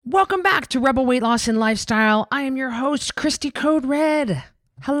Welcome back to Rebel Weight Loss and Lifestyle. I am your host, Christy Code Red.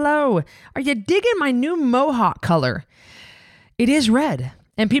 Hello. Are you digging my new mohawk color? It is red.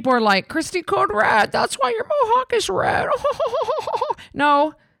 And people are like, Christy Code Red, that's why your mohawk is red.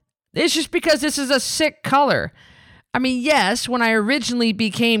 No, it's just because this is a sick color. I mean, yes, when I originally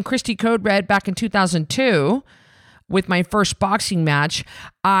became Christy Code Red back in 2002, with my first boxing match,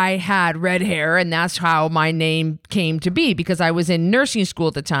 I had red hair, and that's how my name came to be, because I was in nursing school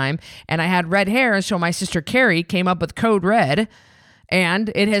at the time and I had red hair. And so my sister Carrie came up with Code Red,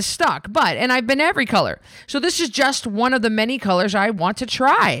 and it has stuck. And I've been every color. So this is just one of the many colors I want to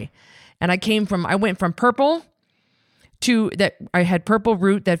try. And I went from purple to that. I had purple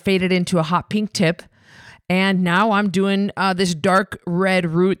root that faded into a hot pink tip. And now I'm doing this dark red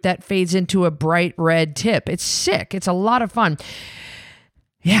root that fades into a bright red tip. It's sick. It's a lot of fun.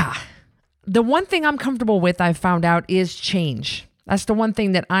 Yeah. The one thing I'm comfortable with, I've found out, is change. That's the one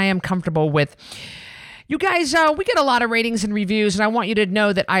thing that I am comfortable with. You guys, we get a lot of ratings and reviews, and I want you to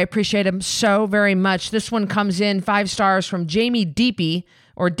know that I appreciate them so very much. This one comes in 5 stars from Jamie Dippy,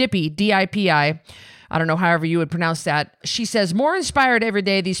 or Dippy, D-I-P-I. I don't know, however you would pronounce that. She says, more inspired every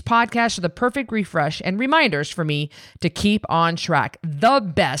day. These podcasts are the perfect refresh and reminders for me to keep on track. The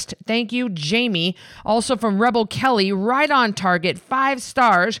best. Thank you, Jamie. Also from Rebel Kelly, right on target, 5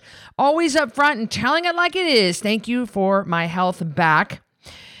 stars. Always up front and telling it like it is. Thank you for my health back.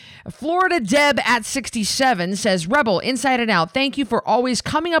 Florida Deb at 67 says, Rebel, inside and out, thank you for always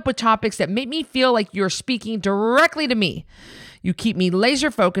coming up with topics that make me feel like you're speaking directly to me. You keep me laser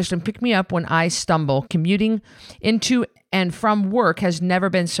focused and pick me up when I stumble. Commuting into and from work has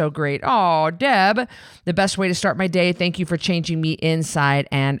never been so great. Oh, Deb, the best way to start my day. Thank you for changing me inside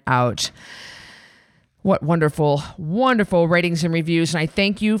and out. What wonderful, wonderful ratings and reviews. And I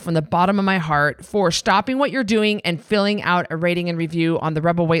thank you from the bottom of my heart for stopping what you're doing and filling out a rating and review on the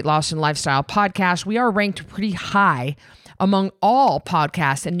Rebel Weight Loss and Lifestyle podcast. We are ranked pretty high among all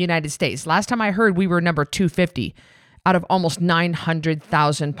podcasts in the United States. Last time I heard, we were number 250. Out of almost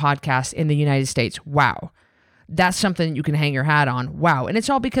 900,000 podcasts in the United States. Wow. That's something you can hang your hat on. Wow. And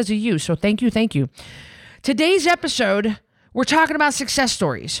it's all because of you. So thank you. Thank you. Today's episode, we're talking about success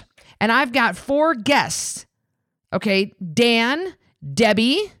stories. And I've got 4 guests. Okay. Dan,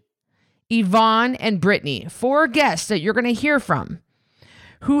 Debbie, Yvonne, and Brittany. 4 guests that you're going to hear from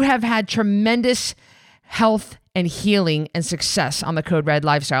who have had tremendous health and healing and success on the Code Red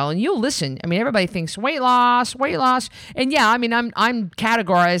lifestyle. And you'll listen. I mean, everybody thinks weight loss. And yeah, I mean, I'm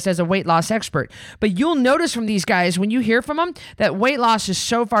categorized as a weight loss expert, but you'll notice from these guys, when you hear from them, that weight loss is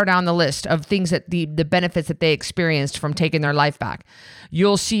so far down the list of things that the benefits that they experienced from taking their life back.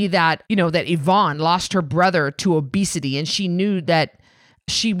 You'll see that, that Yvonne lost her brother to obesity, and she knew that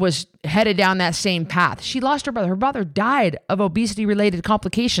she was headed down that same path. She lost her brother. Her brother died of obesity-related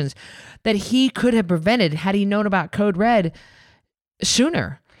complications that he could have prevented had he known about Code Red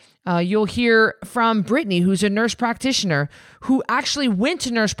sooner. You'll hear from Brittany, who's a nurse practitioner, who actually went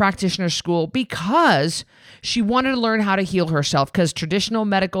to nurse practitioner school because she wanted to learn how to heal herself, because traditional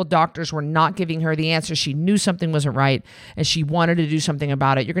medical doctors were not giving her the answer. She knew something wasn't right, and she wanted to do something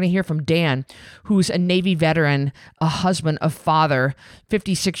about it. You're going to hear from Dan, who's a Navy veteran, a husband, a father,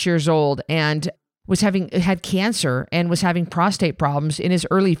 56 years old, and had cancer and was having prostate problems in his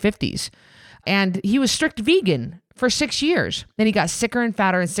early 50s. And he was strict vegan for 6 years. Then he got sicker and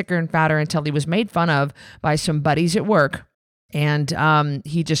fatter until he was made fun of by some buddies at work. And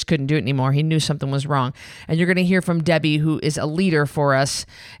he just couldn't do it anymore. He knew something was wrong. And you're going to hear from Debbie, who is a leader for us.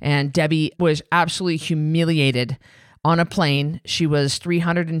 And Debbie was absolutely humiliated on a plane. She was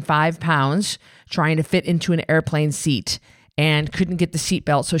 305 pounds trying to fit into an airplane seat and couldn't get the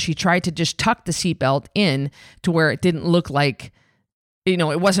seatbelt. So she tried to just tuck the seatbelt in to where it didn't look like,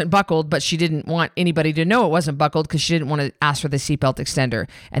 it wasn't buckled, but she didn't want anybody to know it wasn't buckled because she didn't want to ask for the seatbelt extender.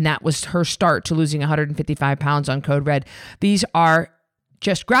 And that was her start to losing 155 pounds on Code Red. These are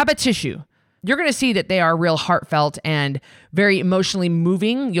just grab a tissue. You're going to see that they are real heartfelt and very emotionally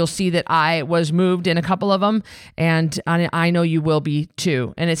moving. You'll see that I was moved in a couple of them, and I know you will be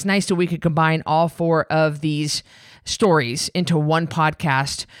too. And it's nice that we could combine all 4 of these stories into one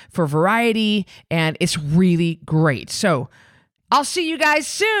podcast for variety, and it's really great. So I'll see you guys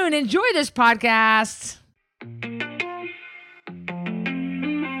soon. Enjoy this podcast.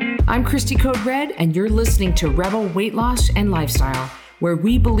 I'm Christy Code Red, and you're listening to Rebel Weight Loss and Lifestyle, where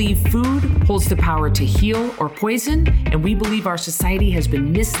we believe food holds the power to heal or poison, and we believe our society has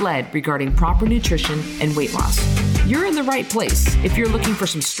been misled regarding proper nutrition and weight loss. You're in the right place if you're looking for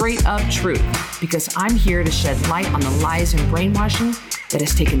some straight up truth, because I'm here to shed light on the lies and brainwashing that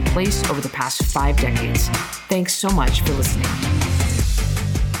has taken place over the past 5 decades. Thanks so much for listening.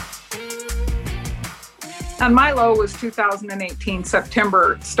 And my low was 2018,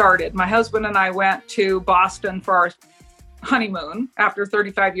 September started. My husband and I went to Boston for our honeymoon after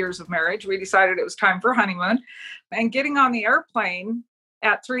 35 years of marriage. We decided it was time for honeymoon. And getting on the airplane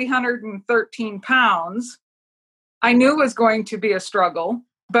at 313 pounds, I knew was going to be a struggle,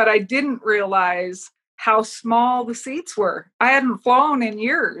 but I didn't realize how small the seats were. I hadn't flown in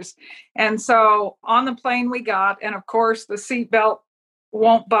years. And so on the plane we got, and of course the seatbelt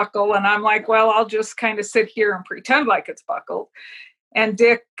won't buckle. And I'm like, well, I'll just kind of sit here and pretend like it's buckled. And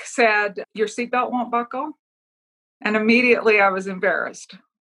Dick said, your seatbelt won't buckle? And immediately I was embarrassed.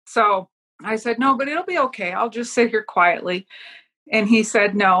 So I said, no, but it'll be okay. I'll just sit here quietly. And he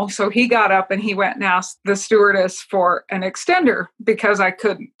said no. So he got up and he went and asked the stewardess for an extender because I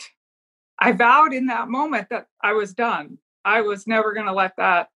couldn't. I vowed in that moment that I was done. I was never going to let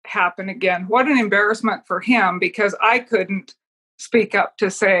that happen again. What an embarrassment for him, because I couldn't speak up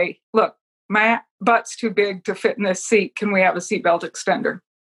to say, look, my butt's too big to fit in this seat. Can we have a seatbelt extender?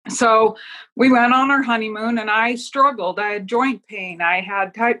 So we went on our honeymoon and I struggled. I had joint pain. I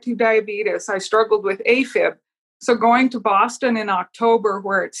had type 2 diabetes. I struggled with AFib. So going to Boston in October,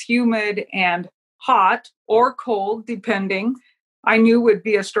 where it's humid and hot or cold, depending, I knew would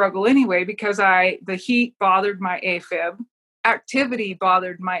be a struggle anyway, because the heat bothered my AFib. Activity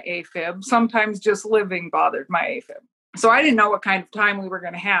bothered my AFib. Sometimes just living bothered my AFib. So I didn't know what kind of time we were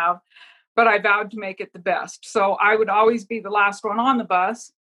going to have, but I vowed to make it the best. So I would always be the last one on the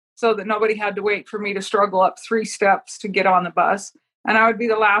bus so that nobody had to wait for me to struggle up 3 steps to get on the bus. And I would be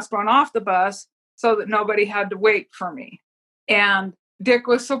the last one off the bus so that nobody had to wait for me. And Dick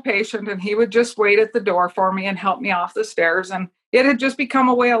was so patient, and he would just wait at the door for me and help me off the stairs. And it had just become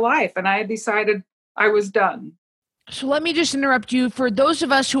a way of life. And I had decided I was done. So let me just interrupt you. For those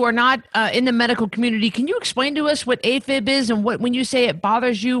of us who are not in the medical community, can you explain to us what AFib is, and what, when you say it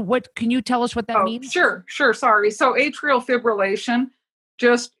bothers you, what can you tell us what that means? Sure. Sorry. So atrial fibrillation,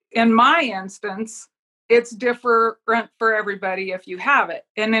 just in my instance, it's different for everybody if you have it.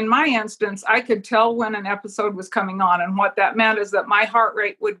 And in my instance, I could tell when an episode was coming on. And what that meant is that my heart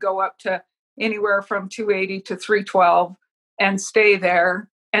rate would go up to anywhere from 280 to 312 and stay there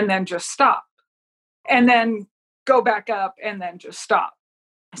and then just stop. And then go back up and then just stop.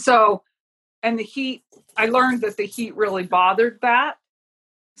 So, and the heat, I learned that the heat really bothered that.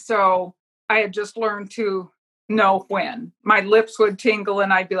 So I had just learned to know when. My lips would tingle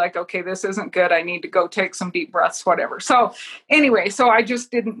and I'd be like, okay, this isn't good. I need to go take some deep breaths, whatever. So anyway, so I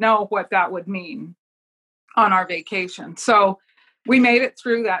just didn't know what that would mean on our vacation. So we made it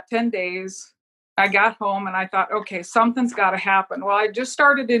through that 10 days. I got home and I thought, okay, something's got to happen. Well, I just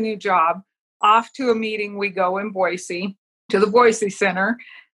started a new job. Off to a meeting we go in Boise, to the Boise Center.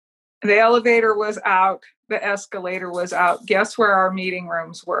 The elevator was out. The escalator was out. Guess where our meeting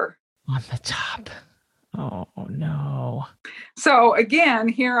rooms were? On the top. Oh, no. So again,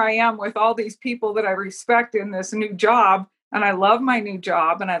 here I am with all these people that I respect in this new job. And I love my new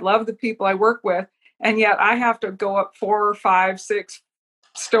job and I love the people I work with. And yet I have to go up 4, 5, 6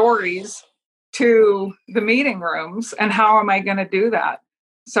 stories to the meeting rooms. And how am I going to do that?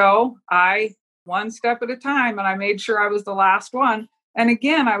 So I, one step at a time, and I made sure I was the last one. And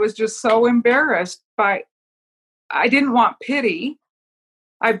again, I was just so embarrassed I didn't want pity.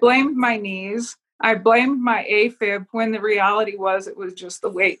 I blamed my knees. I blamed my AFib when the reality was it was just the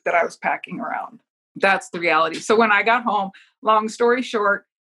weight that I was packing around. That's the reality. So when I got home, long story short,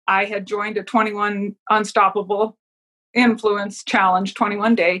 I had joined a 21 Unstoppable Influence Challenge,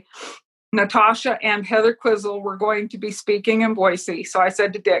 21 day. Natasha and Heather Quizzle were going to be speaking in Boise. So I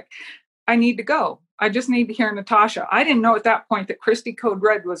said to Dick, I need to go. I just need to hear Natasha. I didn't know at that point that Christy Code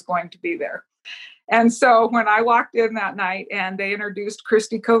Red was going to be there. And so when I walked in that night and they introduced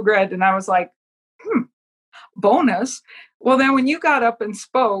Christy Code Red, and I was like, bonus. Well, then when you got up and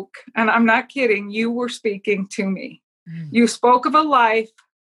spoke, and I'm not kidding, you were speaking to me. You spoke of a life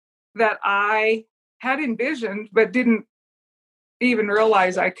that I had envisioned, but didn't even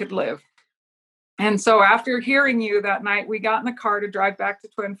realize I could live. And so after hearing you that night, we got in the car to drive back to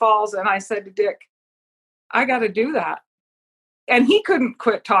Twin Falls. And I said to Dick, I got to do that. And he couldn't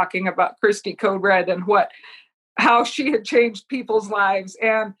quit talking about Christy Code Red and how she had changed people's lives.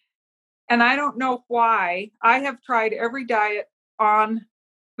 And I don't know why. I have tried every diet on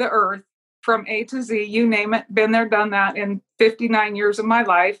the earth from A to Z, you name it, been there, done that in 59 years of my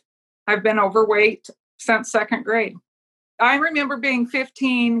life. I've been overweight since 2nd grade. I remember being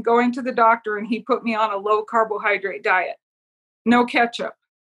 15, going to the doctor, and he put me on a low carbohydrate diet. No ketchup.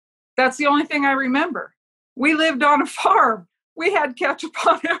 That's the only thing I remember. We lived on a farm. We had ketchup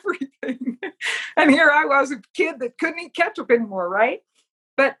on everything. And here I was, a kid that couldn't eat ketchup anymore, right?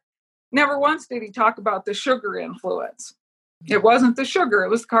 But never once did he talk about the sugar influence. It wasn't the sugar, it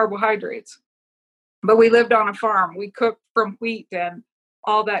was the carbohydrates. But we lived on a farm. We cooked from wheat and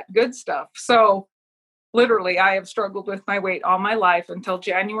all that good stuff. So literally, I have struggled with my weight all my life until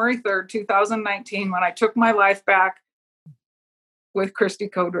January 3rd, 2019, when I took my life back with Christy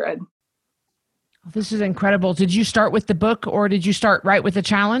Code Red. This is incredible. Did you start with the book or did you start right with the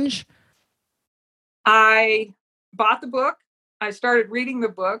challenge? I bought the book. I started reading the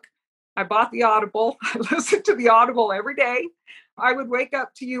book. I bought the Audible. I listened to the Audible every day. I would wake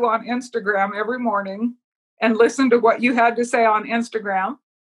up to you on Instagram every morning and listen to what you had to say on Instagram,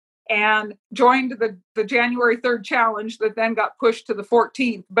 and joined the January 3rd challenge that then got pushed to the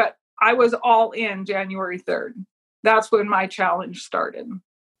 14th. But I was all in January 3rd. That's when my challenge started.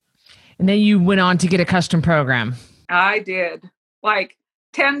 And then you went on to get a custom program. I did. Like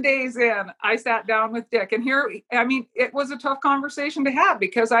 10 days in, I sat down with Dick. And it was a tough conversation to have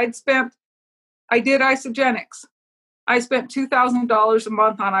because I did Isagenix. I spent $2,000 a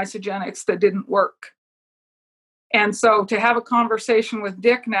month on Isagenix that didn't work. And so to have a conversation with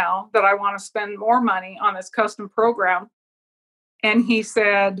Dick now that I want to spend more money on this custom program. And he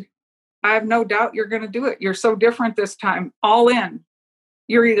said, I have no doubt you're going to do it. You're so different this time. All in.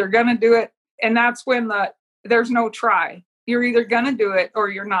 You're either going to do it. And that's when there's no try. You're either going to do it or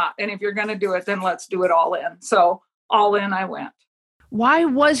you're not. And if you're going to do it, then let's do it all in. So all in I went. Why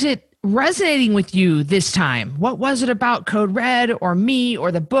was it resonating with you this time? What was it about Code Red or me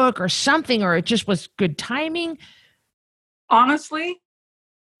or the book or something, or it just was good timing? Honestly,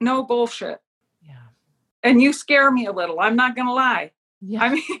 no bullshit. Yeah. And you scare me a little. I'm not going to lie. Yeah. I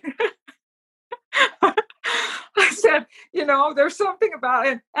mean, I said, there's something about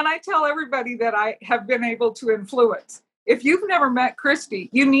it. And I tell everybody that I have been able to influence. If you've never met Christy,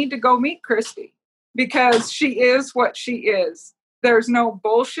 you need to go meet Christy because she is what she is. There's no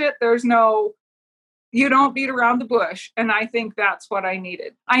bullshit. You don't beat around the bush. And I think that's what I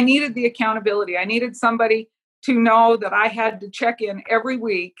needed. I needed the accountability. I needed somebody to know that I had to check in every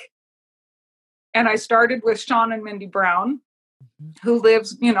week. And I started with Sean and Mindy Brown, who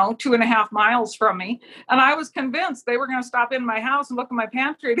lives, 2.5 miles from me. And I was convinced they were going to stop in my house and look at my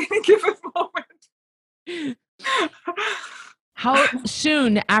pantry at any given moment. How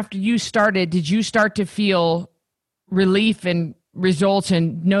soon after you started did you start to feel relief and results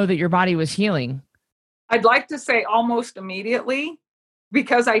and know that your body was healing? I'd like to say almost immediately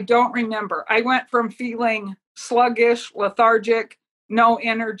because I don't remember. I went from feeling sluggish, lethargic, no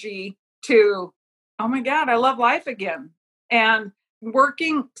energy to, oh my God, I love life again. And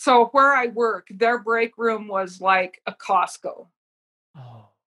working, so where I work, their break room was like a Costco,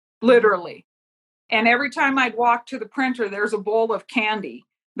 literally. And every time I'd walk to the printer, there's a bowl of candy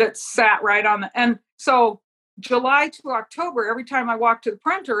that sat right on and so July to October, every time I walked to the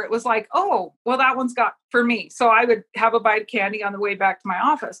printer, it was like, oh, well, that one's got for me. So I would have a bite of candy on the way back to my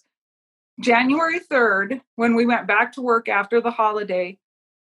office. January 3rd, when we went back to work after the holiday,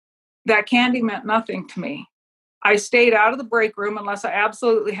 that candy meant nothing to me. I stayed out of the break room unless I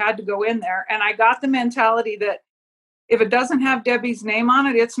absolutely had to go in there. And I got the mentality that if it doesn't have Debbie's name on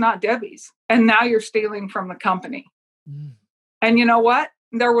it, it's not Debbie's. And now you're stealing from the company. Mm. And you know what?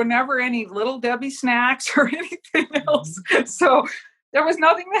 There were never any Little Debbie snacks or anything else. So there was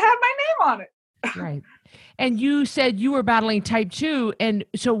nothing that had my name on it. Right. And you said you were battling type 2. And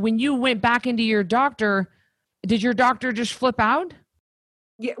so when you went back into your doctor, did your doctor just flip out?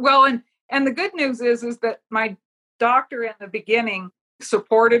 Yeah. Well, and the good news is that my doctor in the beginning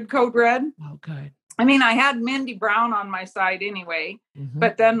supported Code Red. Oh, good. I mean, I had Mindy Brown on my side anyway,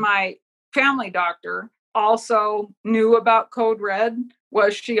 but then my family doctor also knew about Code Red.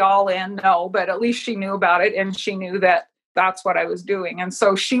 Was she all in? No, but at least she knew about it and she knew that that's what I was doing. And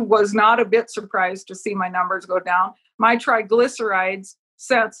so she was not a bit surprised to see my numbers go down. My triglycerides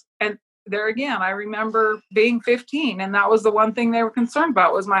and there again, I remember being 15 and that was the one thing they were concerned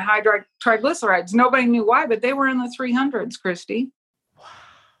about was my high triglycerides. Nobody knew why, but they were in the 300s, Christy. Wow.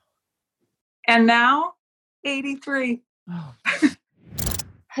 And now 83. Oh.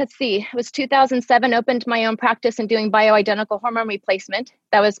 Let's see, it was 2007, opened my own practice and doing bioidentical hormone replacement.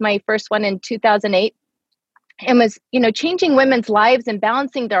 That was my first one in 2008. And was, changing women's lives and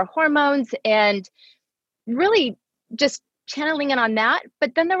balancing their hormones and really just channeling in on that.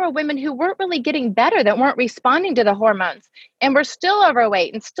 But then there were women who weren't really getting better, that weren't responding to the hormones and were still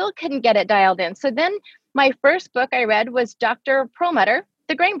overweight and still couldn't get it dialed in. So then my first book I read was Dr. Perlmutter,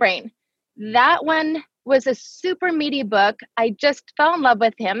 The Grain Brain. That one was a super meaty book. I just fell in love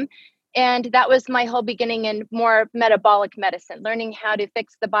with him. And that was my whole beginning in more metabolic medicine, learning how to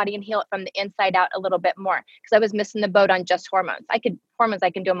fix the body and heal it from the inside out a little bit more, because I was missing the boat on just hormones. I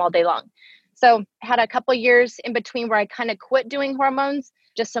can do them all day long. So I had a couple years in between where I kind of quit doing hormones.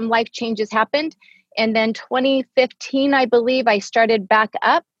 Just some life changes happened. And then 2015, I believe, I started back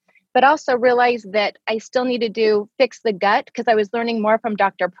up, but also realized that I still needed to fix the gut, because I was learning more from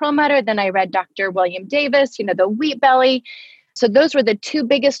Dr. Perlmutter. Then I read Dr. William Davis, the wheat belly. So those were the two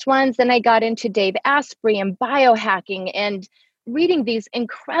biggest ones. Then I got into Dave Asprey and biohacking and reading these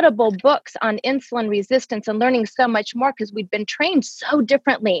incredible books on insulin resistance and learning so much more, because we'd been trained so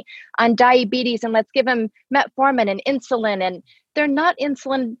differently on diabetes and let's give them metformin and insulin, and they're not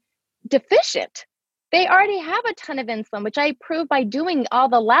insulin deficient. They already have a ton of insulin, which I proved by doing all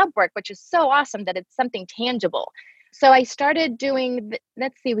the lab work, which is so awesome that it's something tangible. So I started doing,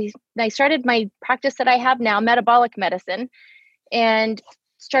 I started my practice that I have now, metabolic medicine, and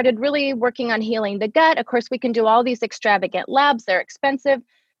started really working on healing the gut. Of course, we can do all these extravagant labs. They're expensive,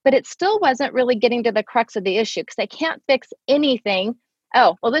 but it still wasn't really getting to the crux of the issue, because I can't fix anything.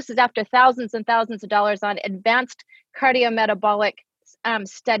 Oh, well, this is after thousands and thousands of dollars on advanced cardiometabolic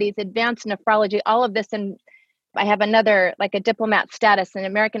studies, advanced nephrology, all of this. And I have another, like a diplomat status in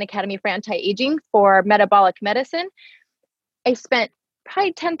American Academy for Anti-Aging for metabolic medicine. I spent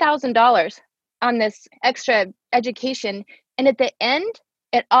probably $10,000 on this extra education. And at the end,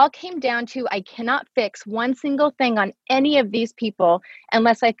 it all came down to, I cannot fix one single thing on any of these people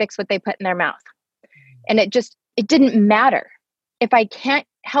unless I fix what they put in their mouth. And it didn't matter. If I can't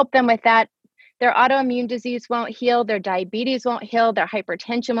help them with that, their autoimmune disease won't heal, their diabetes won't heal, their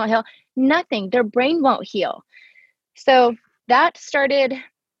hypertension won't heal, nothing, their brain won't heal. So that started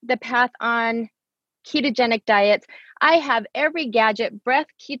the path on ketogenic diets. I have every gadget, breath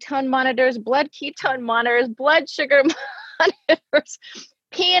ketone monitors, blood ketone monitors, blood sugar monitors,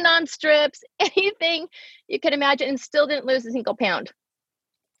 peeing on strips, anything you could imagine, and still didn't lose a single pound.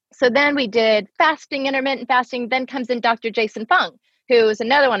 So then we did fasting, intermittent fasting. Then comes in Dr. Jason Fung, who is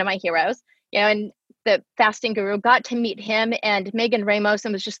another one of my heroes, and the fasting guru. Got to meet him and Megan Ramos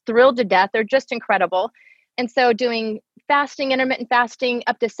and was just thrilled to death. They're just incredible. And so doing fasting, intermittent fasting,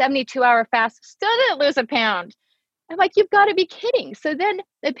 up to 72-hour fast, still didn't lose a pound. I'm like, you've got to be kidding. So then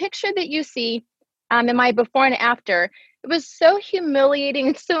the picture that you see in my before and after, it was so humiliating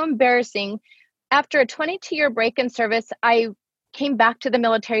and so embarrassing. After a 22-year break in service, I came back to the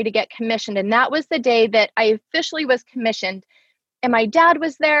military to get commissioned. And that was the day that I officially was commissioned. And my dad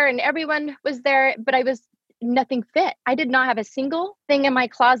was there and everyone was there, but I was nothing fit. I did not have a single thing in my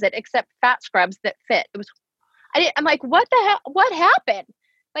closet except fat scrubs that fit. I'm like, what the hell? What happened?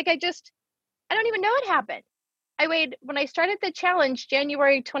 Like, I don't even know what happened. When I started the challenge,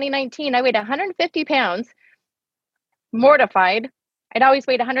 January 2019, I weighed 150 pounds, mortified. I'd always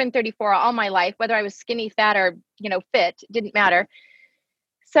weighed 134 all my life, whether I was skinny, fat, or, fit, didn't matter.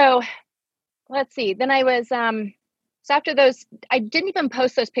 So let's see. Then I was, so after those, I didn't even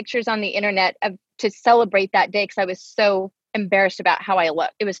post those pictures on the internet to celebrate that day, because I was so embarrassed about how I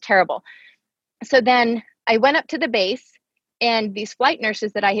looked. It was terrible. So then I went up to the base, and these flight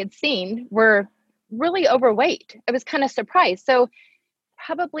nurses that I had seen were really overweight. I was kind of surprised. So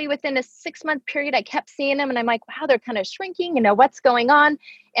probably within a 6-month period, I kept seeing them, and I'm like, wow, they're kind of shrinking, what's going on?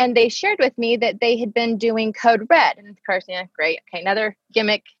 And they shared with me that they had been doing Code Red. And of course, yeah, great. Okay, another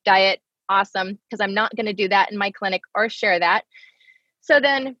gimmick diet. Awesome. Because I'm not going to do that in my clinic or share that. So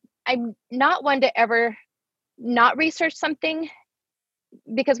then I'm not one to ever not research something,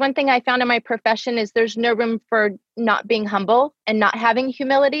 because one thing I found in my profession is there's no room for not being humble and not having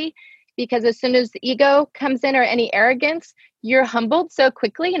humility, because as soon as the ego comes in or any arrogance, you're humbled so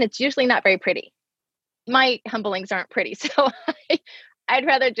quickly, and it's usually not very pretty. My humblings aren't pretty. So I'd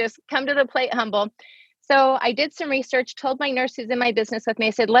rather just come to the plate humble. So I did some research, told my nurse who's in my business with me,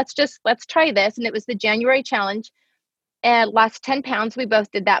 I said, let's try this. And it was the January challenge, and lost 10 pounds. We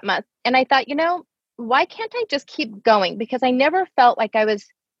both did that month. And I thought, why can't I just keep going? Because I never felt like I was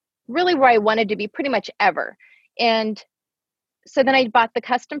really where I wanted to be pretty much ever. And so then I bought the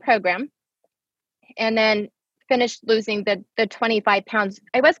custom program and then finished losing the 25 pounds.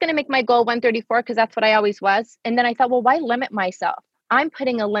 I was going to make my goal 134 because that's what I always was. And then I thought, well, why limit myself? I'm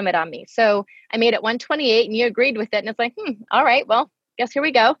putting a limit on me. So I made it 128 and you agreed with it. And it's like, all right, well, guess here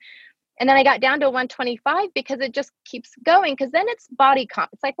we go. And then I got down to 125 because it just keeps going. Because then it's body comp.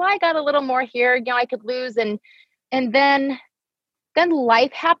 It's like, well, I got a little more here, I could lose. And then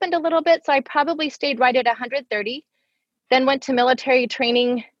life happened a little bit. So I probably stayed right at 130. Then went to military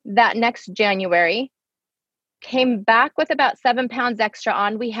training that next January. Came back with about 7 pounds extra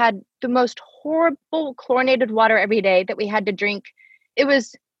on. We had the most horrible chlorinated water every day that we had to drink. It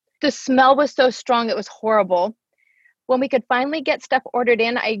was The smell was so strong, it was horrible. When we could finally get stuff ordered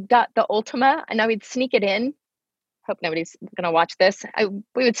in, I got the Ultima, and I would sneak it in. Hope nobody's going to watch this.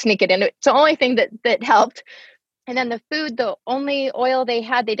 We would sneak it in. It's the only thing that helped. And then the food, the only oil they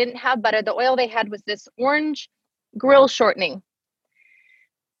had, they didn't have butter. The oil they had was this orange grill shortening.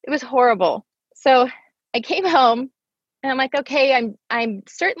 It was horrible. So I came home and I'm like, okay, I'm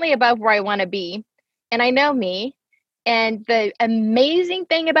certainly above where I want to be. And I know me. And the amazing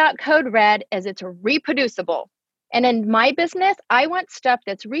thing about Code Red is it's reproducible. And in my business, I want stuff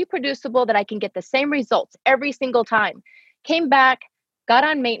that's reproducible, that I can get the same results every single time. Came back, got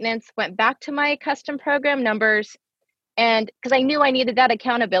on maintenance, went back to my custom program numbers. And because I knew I needed that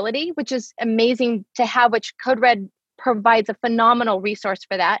accountability, which is amazing to have, which Code Red provides a phenomenal resource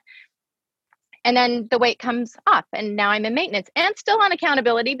for that. And then the weight comes off, and now I'm in maintenance and still on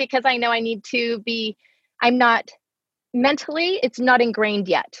accountability, because I know I need to be, I'm not mentally, it's not ingrained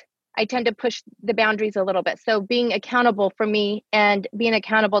yet. I tend to push the boundaries a little bit. So being accountable for me and being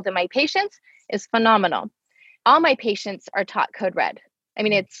accountable to my patients is phenomenal. All my patients are taught Code Red. I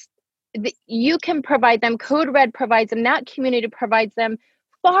mean, you can provide them, Code Red provides them, that community provides them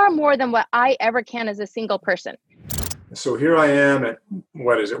far more than what I ever can as a single person. So here I am at,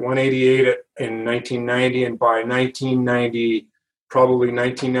 188 in 1990. And by 1990, probably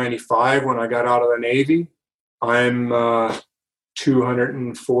 1995, when I got out of the Navy, I'm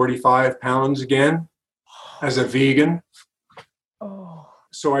 245 pounds again as a vegan. Oh.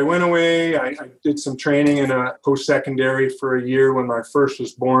 So I went away. I did some training in a post-secondary for a year when my first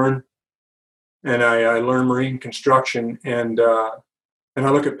was born. And I learned marine construction. And I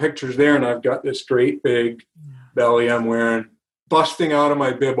look at pictures there, and I've got this great big belly I'm wearing, busting out of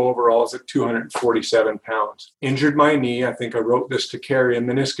my bib overalls at 247 pounds. Injured my knee. I think I wrote this to Carrie, a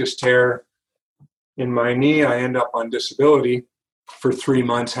meniscus tear in my knee. I end up on disability for 3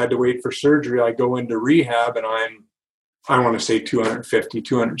 months, had to wait for surgery. I go into rehab, and I want to say 250,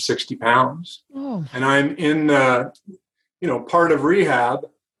 260 pounds. Oh. And I'm in part of rehab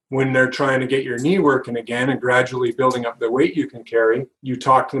when they're trying to get your knee working again and gradually building up the weight you can carry. You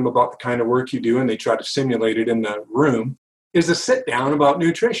talk to them about the kind of work you do, and they try to simulate it in the room, is a sit down about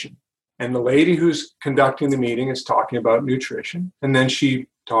nutrition. And the lady who's conducting the meeting is talking about nutrition. And then she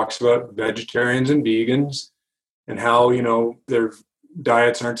talks about vegetarians and vegans and how, their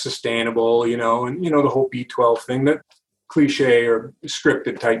diets aren't sustainable, and, the whole B12 thing, that cliche or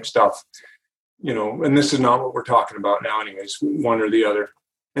scripted type stuff, and this is not what we're talking about now anyways, one or the other.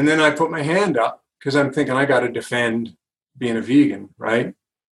 And then I put my hand up because I'm thinking I got to defend being a vegan, right?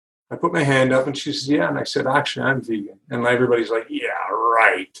 I put my hand up and she says, yeah. And I said, actually, I'm vegan. And everybody's like, yeah,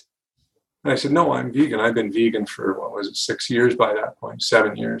 right. And I said, no, I'm vegan. I've been vegan for, 6 years by that point,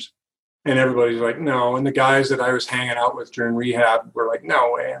 7 years. And everybody's like, no. And the guys that I was hanging out with during rehab were like,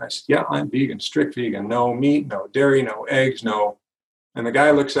 no way. And I said, yeah, I'm vegan, strict vegan. No meat, no dairy, no eggs, no. And the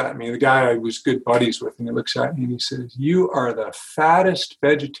guy looks at me, the guy I was good buddies with, and he looks at me and he says, you are the fattest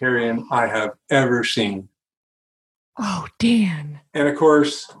vegetarian I have ever seen. Oh, Dan. And of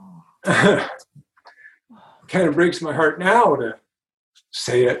course, kind of breaks my heart now to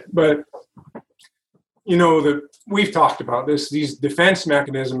say it, but we've talked about this, these defense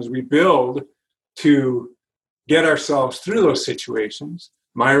mechanisms we build to get ourselves through those situations.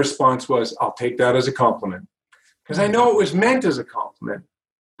 My response was, I'll take that as a compliment. Because I know it was meant as a compliment.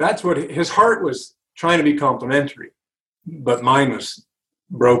 That's what his heart was, trying to be complimentary, but mine was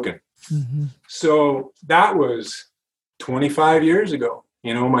broken. Mm-hmm. So that was 25 years ago.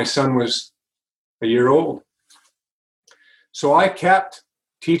 My son was a year old. So I kept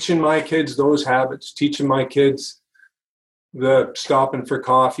teaching my kids those habits, teaching my kids the stopping for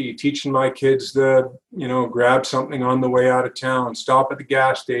coffee, teaching my kids the, grab something on the way out of town, stop at the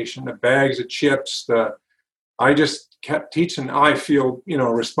gas station, the bags of chips, I just kept teaching. I feel,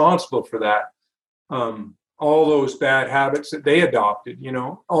 responsible for that. All those bad habits that they adopted,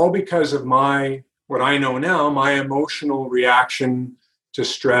 all because of what I know now, my emotional reaction to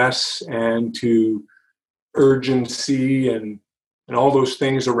stress and to urgency and all those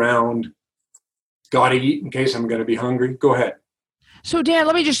things around, got to eat in case I'm going to be hungry. Go ahead. So, Dan,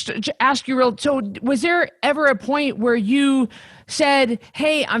 let me just ask you so was there ever a point where you said,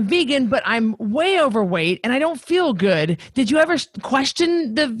 hey, I'm vegan, but I'm way overweight and I don't feel good? Did you ever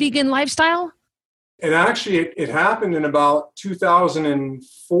question the vegan lifestyle? And actually, it happened in about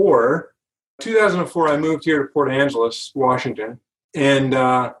 2004. 2004, I moved here to Port Angeles, Washington. And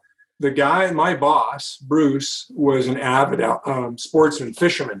the guy, my boss, Bruce, was an avid sportsman,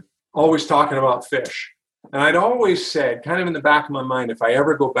 fisherman, always talking about fish. And I'd always said, kind of in the back of my mind, if I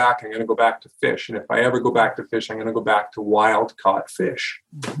ever go back, I'm going to go back to fish. And if I ever go back to fish, I'm going to go back to wild caught fish.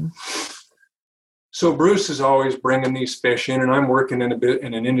 Mm-hmm. So Bruce is always bringing these fish in, and I'm working in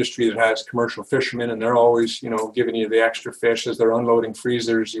an industry that has commercial fishermen, and they're always, giving you the extra fish as they're unloading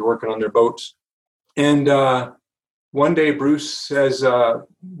freezers. You're working on their boats. And one day Bruce says, they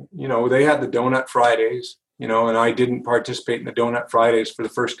had the Donut Fridays, and I didn't participate in the Donut Fridays for the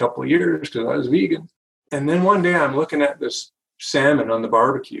first couple of years because I was vegan. And then one day I'm looking at this salmon on the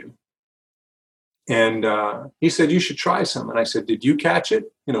barbecue. And he said, you should try some. And I said, did you catch it?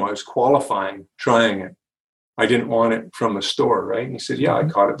 I was qualifying, trying it. I didn't want it from the store, right? And he said, yeah, I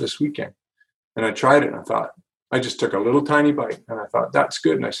caught it this weekend. And I tried it, and I just took a little tiny bite, and I thought, that's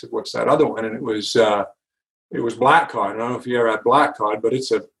good. And I said, what's that other one? And it was black cod. And I don't know if you ever had black cod, but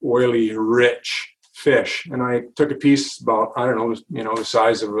it's an oily, rich fish. And I took a piece about, the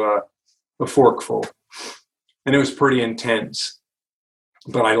size of a forkful. And it was pretty intense,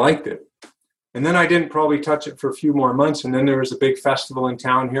 but I liked it. And then I didn't probably touch it for a few more months. And then there was a big festival in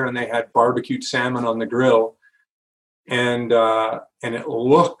town here, and they had barbecued salmon on the grill. And it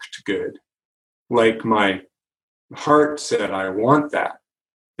looked good. Like my heart said, I want that.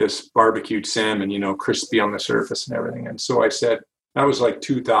 This barbecued salmon, crispy on the surface and everything. And so I said, that was like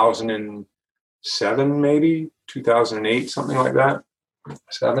 2007, maybe 2008, something like that.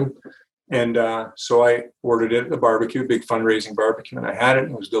 7. And so I ordered it at the barbecue, big fundraising barbecue, and I had it,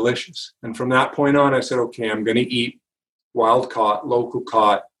 and it was delicious. And from that point on, I said, okay, I'm going to eat wild caught, local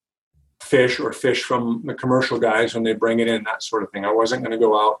caught fish, or fish from the commercial guys when they bring it in, that sort of thing. I wasn't going to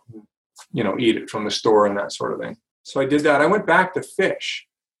go out and, eat it from the store and that sort of thing. So I did that. I went back to fish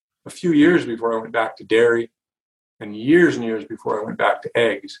a few years before I went back to dairy, and years before I went back to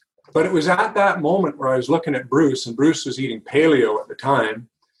eggs. But it was at that moment where I was looking at Bruce, and Bruce was eating paleo at the time.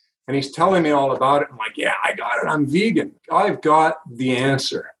 And he's telling me all about it. I'm like, yeah, I got it. I'm vegan. I've got the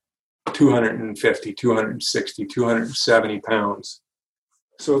answer. 250, 260, 270 pounds.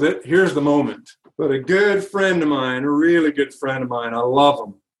 So here's the moment. But a good friend of mine, a really good friend of mine, I love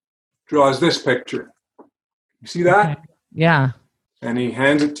him, draws this picture. You see that? Okay. Yeah. And he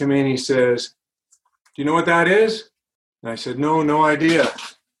hands it to me, and he says, do you know what that is? And I said, no idea.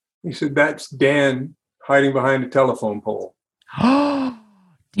 He said, that's Dan hiding behind a telephone pole. Oh,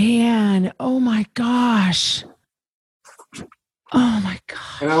 Dan. Oh, my gosh. Oh, my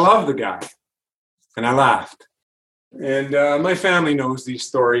gosh. And I love the guy. And I laughed. And my family knows these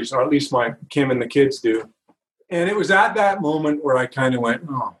stories, or at least my Kim and the kids do. And it was at that moment where I kind of went,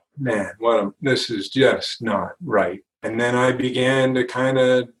 oh, man, this is just not right. And then I began to kind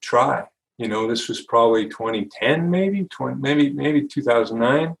of try. This was probably 2010, maybe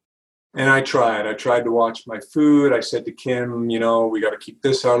 2009. And I tried to watch my food. I said to Kim, we got to keep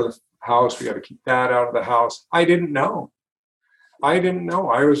this out of the house. We got to keep that out of the house. I didn't know.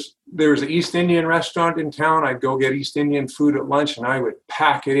 There was an East Indian restaurant in town. I'd go get East Indian food at lunch, and I would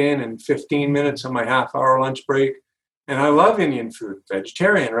pack it in 15 minutes on my half-hour lunch break. And I love Indian food,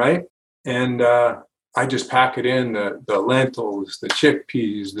 vegetarian, right? And I just pack it in, the lentils, the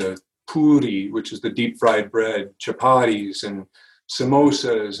chickpeas, the puri, which is the deep-fried bread, chapatis, and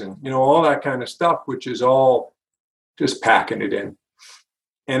samosas, and all that kind of stuff, which is all just packing it in.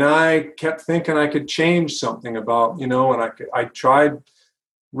 And I kept thinking I could change something about, and I tried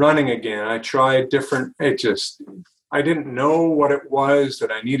running again. I tried different, I didn't know what it was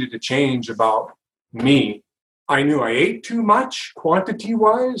that I needed to change about me. I knew I ate too much quantity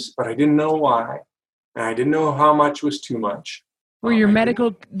wise, but I didn't know why. And I didn't know how much was too much. Were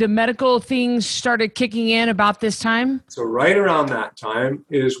the medical things started kicking in about this time? So right around that time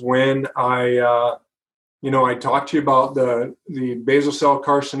is when I talked to you about the basal cell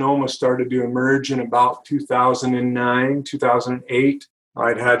carcinoma started to emerge in about 2009, 2008.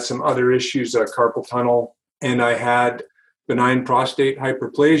 I'd had some other issues, carpal tunnel, and I had benign prostate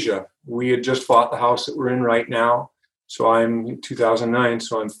hyperplasia. We had just bought the house that we're in right now. So I'm in 2009,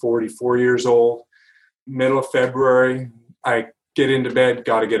 so I'm 44 years old. Middle of February, I get into bed,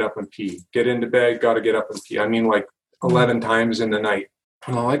 got to get up and pee. Get into bed, got to get up and pee. I mean, like 11 times in the night.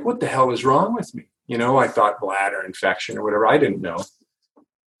 And I'm like, what the hell is wrong with me? I thought bladder infection or whatever. I didn't know.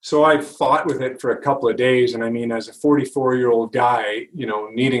 So I fought with it for a couple of days. And I mean, as a 44-year-old guy,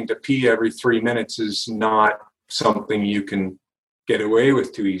 needing to pee every 3 minutes is not something you can get away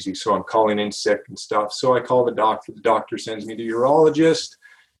with too easy. So I'm calling in sick and stuff. So I call the doctor. The doctor sends me to a urologist.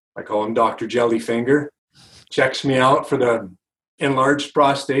 I call him Dr. Jellyfinger. Checks me out for the enlarged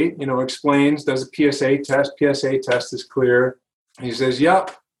prostate, explains, does a PSA test. PSA test is clear. He says,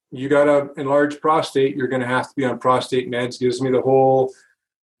 yep, you got an enlarged prostate. You're going to have to be on prostate meds. Gives me the whole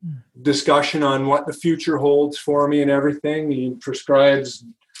discussion on what the future holds for me and everything. He prescribes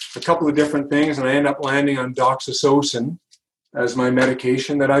a couple of different things, and I end up landing on doxycycline as my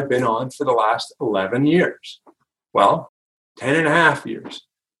medication that I've been on for the last 11 years. Well, 10 and a half years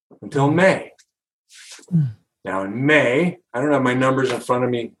until May. Now in May, I don't have my numbers in front of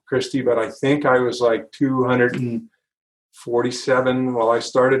me, Christy, but I think I was like 247. Well, I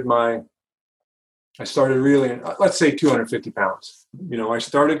started really, let's say 250 pounds. I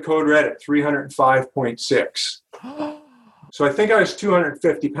started Code Red at 305.6. So I think I was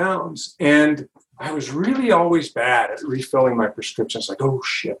 250 pounds, and I was really always bad at refilling my prescriptions. Like, oh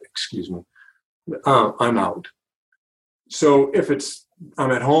shit, excuse me. I'm out. So if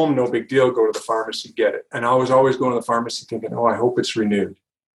I'm at home, no big deal, go to the pharmacy, get it. And I was always going to the pharmacy thinking, oh, I hope it's renewed,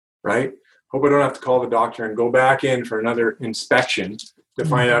 right? Hope I don't have to call the doctor and go back in for another inspection to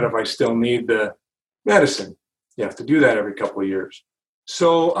find out if I still need the medicine. You have to do that every couple of years.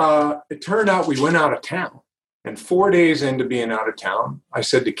 So it turned out we went out of town. And 4 days into being out of town, I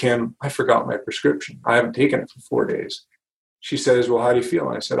said to Kim, I forgot my prescription. I haven't taken it for 4 days. She says, well, how do you feel?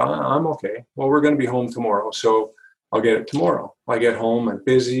 And I said, I'm okay. Well, we're going to be home tomorrow, so I'll get it tomorrow. I get home, I'm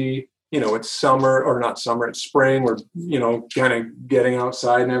busy. It's summer, or not summer, it's spring. We're, kind of getting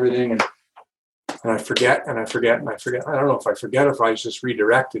outside and everything. And I forget, and I forget, and I forget. I don't know if I forget or if I was just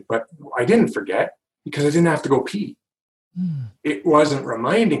redirected, but I didn't forget because I didn't have to go pee. It wasn't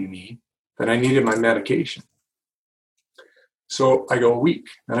reminding me that I needed my medication. So I go a week,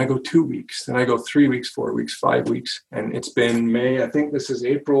 then I go 2 weeks, then I go 3 weeks, 4 weeks, 5 weeks. And it's been May, I think this is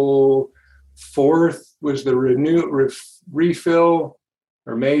April 4th was the refill,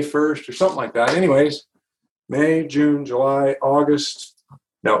 or May 1st or something like that. Anyways, May, June, July, August.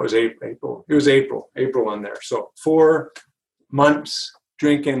 No, it was April. It was April in there. So 4 months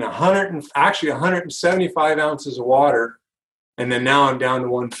drinking 175 ounces of water. And then now I'm down to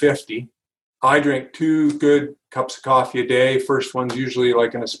 150. I drink 2 good cups of coffee a day. First one's usually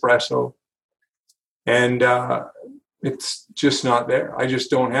like an espresso. And it's just not there. I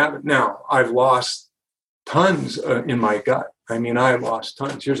just don't have it. Now, I've lost tons in my gut. I mean, I lost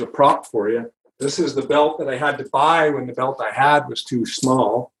tons. Here's a prop for you. This is the belt that I had to buy when the belt I had was too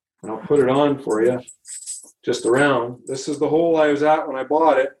small. And I'll put it on for you, just around. This is the hole I was at when I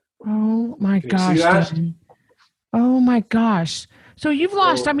bought it. Oh, my gosh. See that? Oh, my gosh. So you've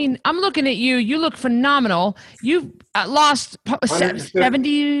lost, I'm looking at you. You look phenomenal. You've lost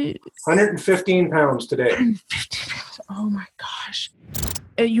 70. 115 pounds today. 115 pounds. Oh, my gosh.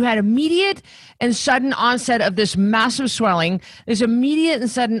 You had immediate and sudden onset of this massive swelling. There's immediate and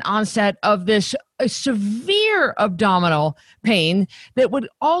sudden onset of this severe abdominal pain that would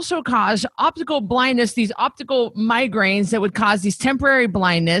also cause optical blindness, these optical migraines that would cause these temporary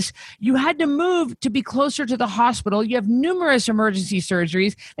blindness. You had to move to be closer to the hospital. You have numerous emergency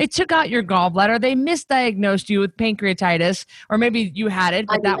surgeries. They took out your gallbladder. They misdiagnosed you with pancreatitis, or maybe you had it,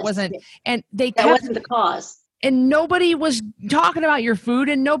 but that wasn't. And that wasn't the cause. And nobody was talking about your food,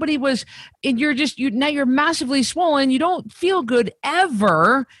 and nobody was, and now you're massively swollen. You don't feel good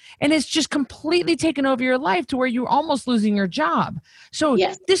ever. And it's just completely taken over your life to where you're almost losing your job. So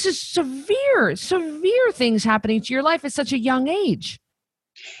yes. This is severe things happening to your life at such a young age.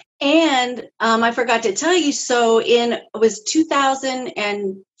 And I forgot to tell you, so it was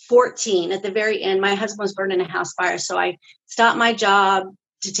 2014 at the very end, my husband was burned in a house fire. So I stopped my job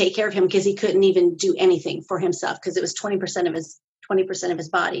to take care of him because he couldn't even do anything for himself because it was 20% of his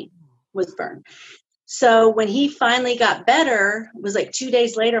body was burned. So when he finally got better, it was like 2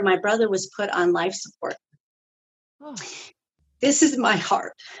 days later, my brother was put on life support. Oh. This is my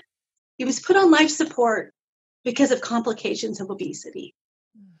heart. He was put on life support because of complications of obesity.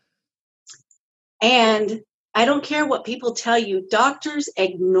 And I don't care what people tell you, doctors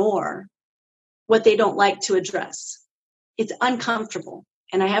ignore what they don't like to address. It's uncomfortable.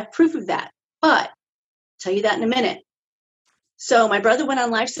 And I have proof of that, but I'll tell you that in a minute. So my brother went on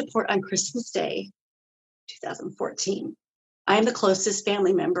life support on Christmas Day, 2014. I am the closest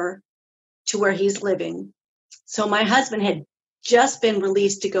family member to where he's living. So my husband had just been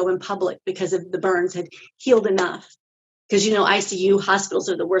released to go in public because of the burns had healed enough. Because, ICU hospitals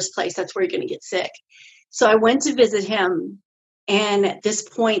are the worst place. That's where you're going to get sick. So I went to visit him. And at this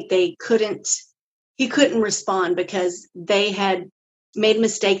point, he couldn't respond because they had made a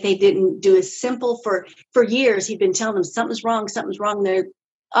mistake. They didn't do as simple for years. He'd been telling them something's wrong. They're,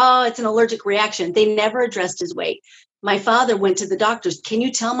 it's an allergic reaction. They never addressed his weight. My father went to the doctors. Can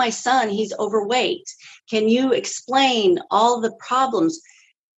you tell my son he's overweight? Can you explain all the problems?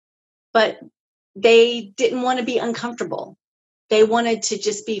 But they didn't want to be uncomfortable. They wanted to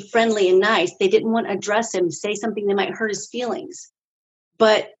just be friendly and nice. They didn't want to address him, say something that might hurt his feelings.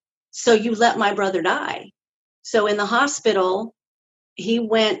 but so you let my brother die. So in the hospital, he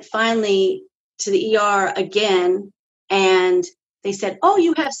went finally to the ER again, and they said, oh,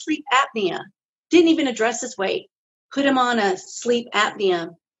 you have sleep apnea. Didn't even address his weight. Put him on a sleep apnea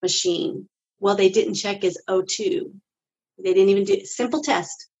machine. Well, they didn't check his O2. They didn't even do a simple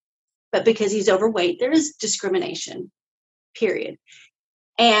test. But because he's overweight, there is discrimination, period.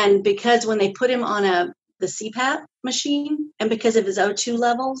 And because when they put him on the CPAP machine, and because of his O2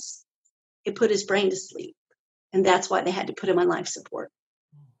 levels, it put his brain to sleep. And that's why they had to put him on life support.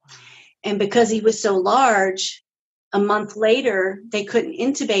 And because he was so large, a month later, they couldn't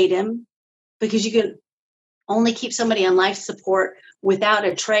intubate him, because you can only keep somebody on life support without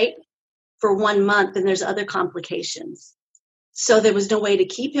a trach for 1 month, and there's other complications. So there was no way to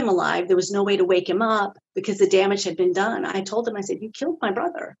keep him alive. There was no way to wake him up because the damage had been done. I told him, I said, you killed my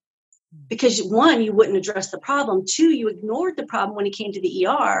brother. Because 1, you wouldn't address the problem. 2, you ignored the problem when he came to the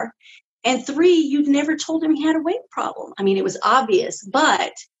ER. And 3, you'd never told him he had a weight problem. I mean, it was obvious,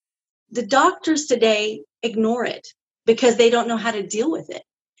 but the doctors today ignore it because they don't know how to deal with it.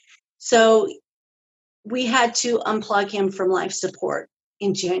 So we had to unplug him from life support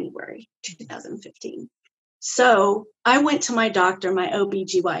in January 2015. So I went to my doctor, my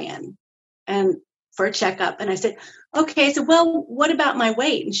OBGYN, and for a checkup. And I said, okay, so, well, what about my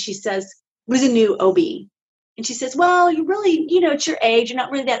weight? And she says, it was a new OB. And she says, well, you really, it's your age. You're not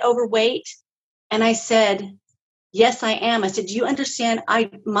really that overweight. And I said, yes, I am. I said, do you understand?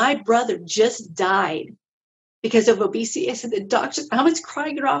 My brother just died because of obesity. I said, I was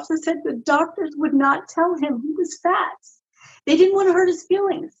crying it off. I said, the doctors would not tell him he was fat. They didn't want to hurt his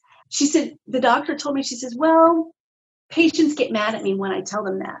feelings. She said, the doctor told me, she says, well, patients get mad at me when I tell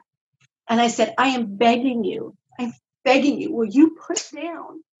them that. And I said, I am begging you, will you put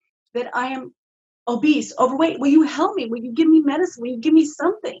down that I am obese, overweight? Will you help me? Will you give me medicine? Will you give me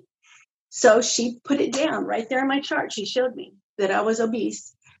something? So she put it down right there in my chart. She showed me that I was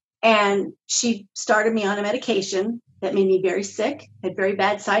obese. And she started me on a medication that made me very sick, had very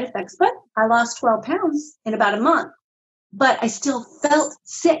bad side effects. But I lost 12 pounds in about a month. But I still felt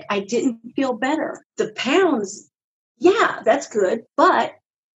sick. I didn't feel better. The pounds, yeah, that's good. But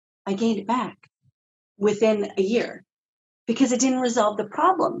I gained it back within a year because it didn't resolve the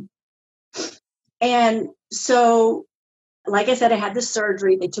problem. And so, like I said, I had the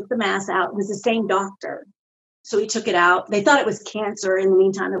surgery. They took the mass out. It was the same doctor. So he took it out. They thought it was cancer. In the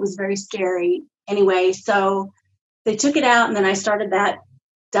meantime, it was very scary. Anyway, so they took it out, and then I started that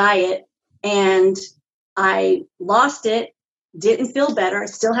diet, and I lost it, didn't feel better. I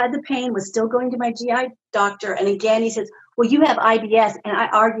still had the pain, was still going to my GI doctor. And again, he says, well, you have IBS. And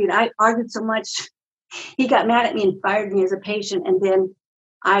I argued so much. He got mad at me and fired me as a patient. And then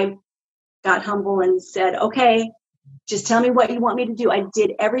I got humble and said, okay, just tell me what you want me to do. I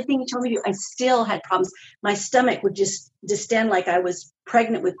did everything you told me to do. I still had problems. My stomach would just distend like I was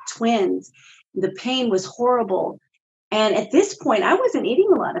pregnant with twins. The pain was horrible. And at this point, I wasn't eating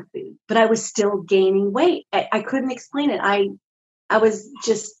a lot of food, but I was still gaining weight. I couldn't explain it. I was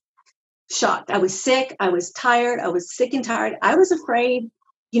just shocked. I was sick. I was tired. I was sick and tired. I was afraid.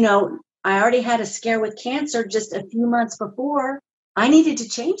 I already had a scare with cancer just a few months before. I needed to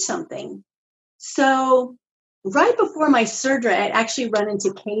change something. So right before my surgery, I actually run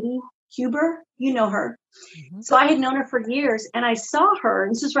into Katie Huber. You know her. Mm-hmm. So I had known her for years, and I saw her.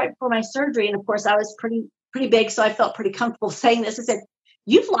 And this was right before my surgery. And of course, I was pretty big, so I felt pretty comfortable saying this. I said,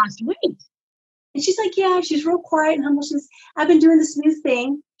 you've lost weight. And she's like, yeah. She's real quiet and humble. She says, I've been doing this new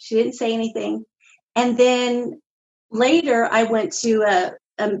thing. She didn't say anything. And then later, I went to a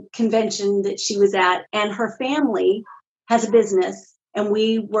convention that she was at, and her family has a business, and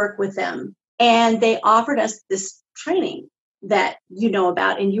we work with them. And they offered us this training that you know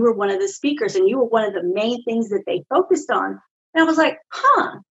about, and you were one of the speakers, and you were one of the main things that they focused on. And I was like,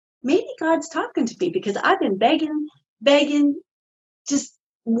 maybe God's talking to me, because I've been begging, just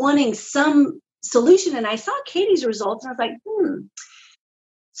wanting some solution. And I saw Katie's results, and I was like,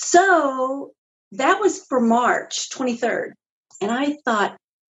 So that was for March 23rd. And I thought,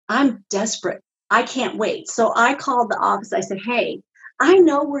 I'm desperate. I can't wait. So I called the office. I said, hey, I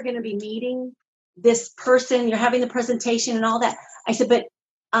know we're going to be meeting this person. You're having the presentation and all that. I said, but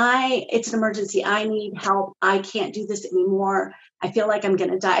it's an emergency. I need help. I can't do this anymore. I feel like I'm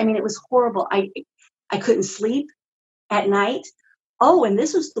going to die. I mean, it was horrible. I couldn't sleep at night. Oh, and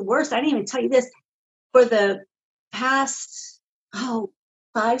this was the worst. I didn't even tell you this. For the past,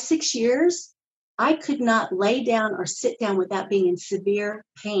 5-6 years, I could not lay down or sit down without being in severe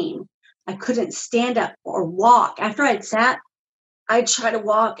pain. I couldn't stand up or walk. After I'd sat, I'd try to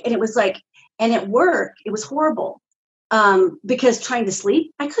walk, and it was like, and at work, it was horrible. because trying to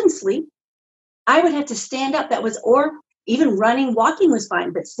sleep, I couldn't sleep. I would have to stand up. Or even running, walking was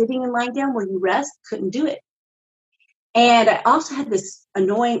fine, but sitting and lying down where you rest, couldn't do it. And I also had this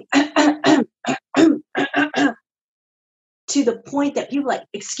annoying to the point that people were like,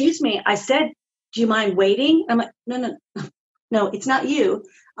 excuse me, I said, do you mind waiting? I'm like, no, it's not you.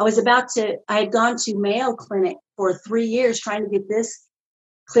 I had gone to Mayo Clinic for 3 years trying to get this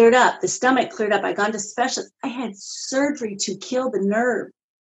cleared up, the stomach cleared up. I'd gone to specialists. I had surgery to kill the nerve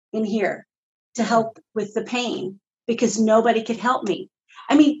in here to help with the pain because nobody could help me.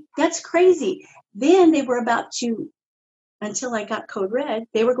 I mean, that's crazy. Then they were about to, until I got Code Red,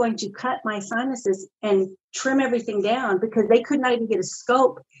 they were going to cut my sinuses and trim everything down because they could not even get a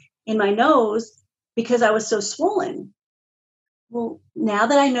scope in my nose because I was so swollen. Well, now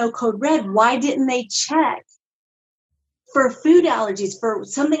that I know Code Red, why didn't they check for food allergies, for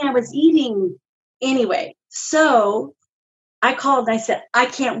something I was eating anyway? So I called and I said, I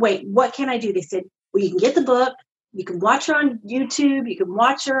can't wait. What can I do? They said, well, you can get the book. You can watch her on YouTube. You can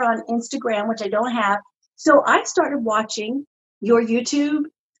watch her on Instagram, which I don't have. So I started watching your YouTube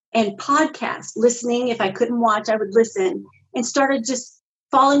and podcast, listening. If I couldn't watch, I would listen, and started just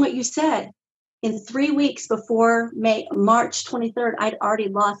following what you said. In 3 weeks before March 23rd, I'd already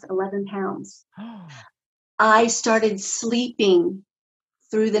lost 11 pounds. I started sleeping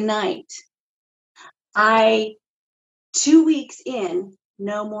through the night. 2 weeks in,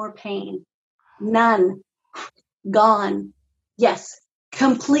 no more pain. None. Gone. Yes,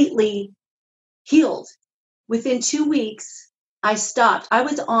 completely healed. Within 2 weeks, I stopped. I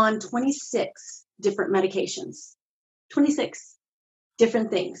was on 26 different medications. 26 different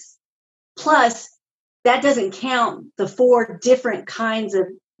things. Plus, that doesn't count the 4 different kinds of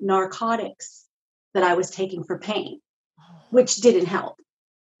narcotics that I was taking for pain, which didn't help,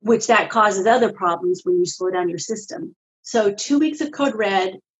 which that causes other problems when you slow down your system. So 2 weeks of Code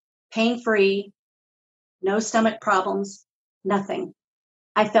Red, pain-free, no stomach problems, nothing.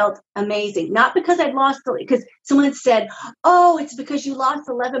 I felt amazing. Not because I'd lost, because someone said, oh, it's because you lost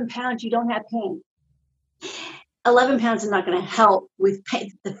 11 pounds, you don't have pain. 11 pounds is not going to help with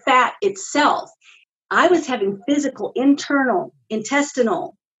pain, the fat itself. I was having physical, internal,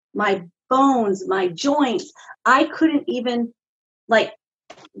 intestinal, my bones, my joints. I couldn't even, like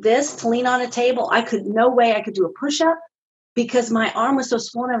this, to lean on a table. No way I could do a push-up because my arm was so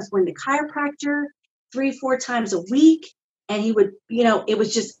swollen. I was going to chiropractor 3-4 times a week. And he would, it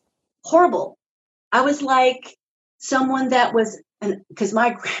was just horrible. I was like someone that was, because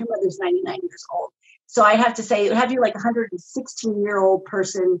my grandmother's 99 years old. So I have to say, it would have to be like a 116-year-old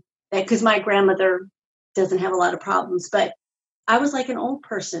person, because my grandmother doesn't have a lot of problems, but I was like an old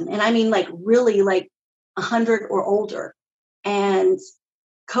person. And I mean, like really like 100 or older. And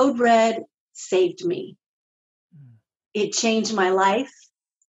Code Red saved me. It changed my life.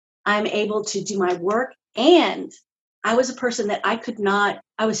 I'm able to do my work. And I was a person that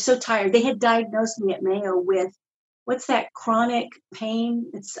I was so tired. They had diagnosed me at Mayo with, what's that chronic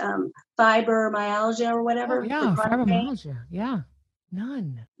pain? It's fibromyalgia or whatever. Oh, yeah, fibromyalgia. Yeah,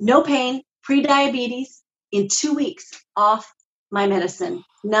 none. No pain, pre-diabetes, in 2 weeks off my medicine.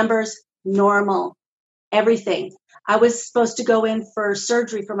 Numbers, normal, everything. I was supposed to go in for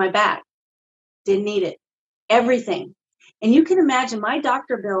surgery for my back. Didn't need it. Everything. And you can imagine my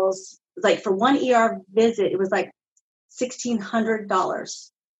doctor bills, like for one ER visit, it was like $1,600.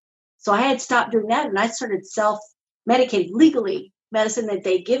 So I had stopped doing that and I started self-medicating legally medicine that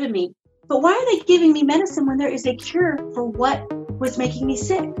they'd given me. But why are they giving me medicine when there is a cure for what was making me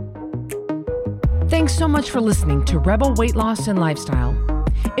sick? Thanks so much for listening to Rebel Weight Loss and Lifestyle.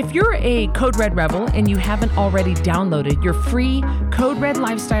 If you're a Code Red Rebel and you haven't already downloaded your free Code Red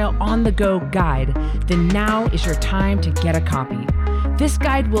Lifestyle on the Go guide, then now is your time to get a copy. This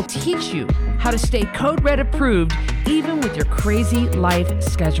guide will teach you how to stay Code Red approved even with your crazy life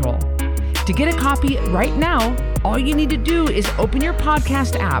schedule. To get a copy right now, all you need to do is open your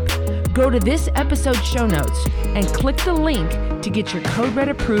podcast app, go to this episode's show notes, and click the link to get your Code Red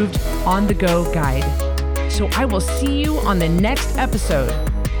approved on the Go guide. So I will see you on the next episode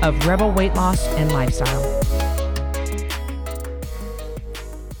of Rebel Weight Loss and Lifestyle.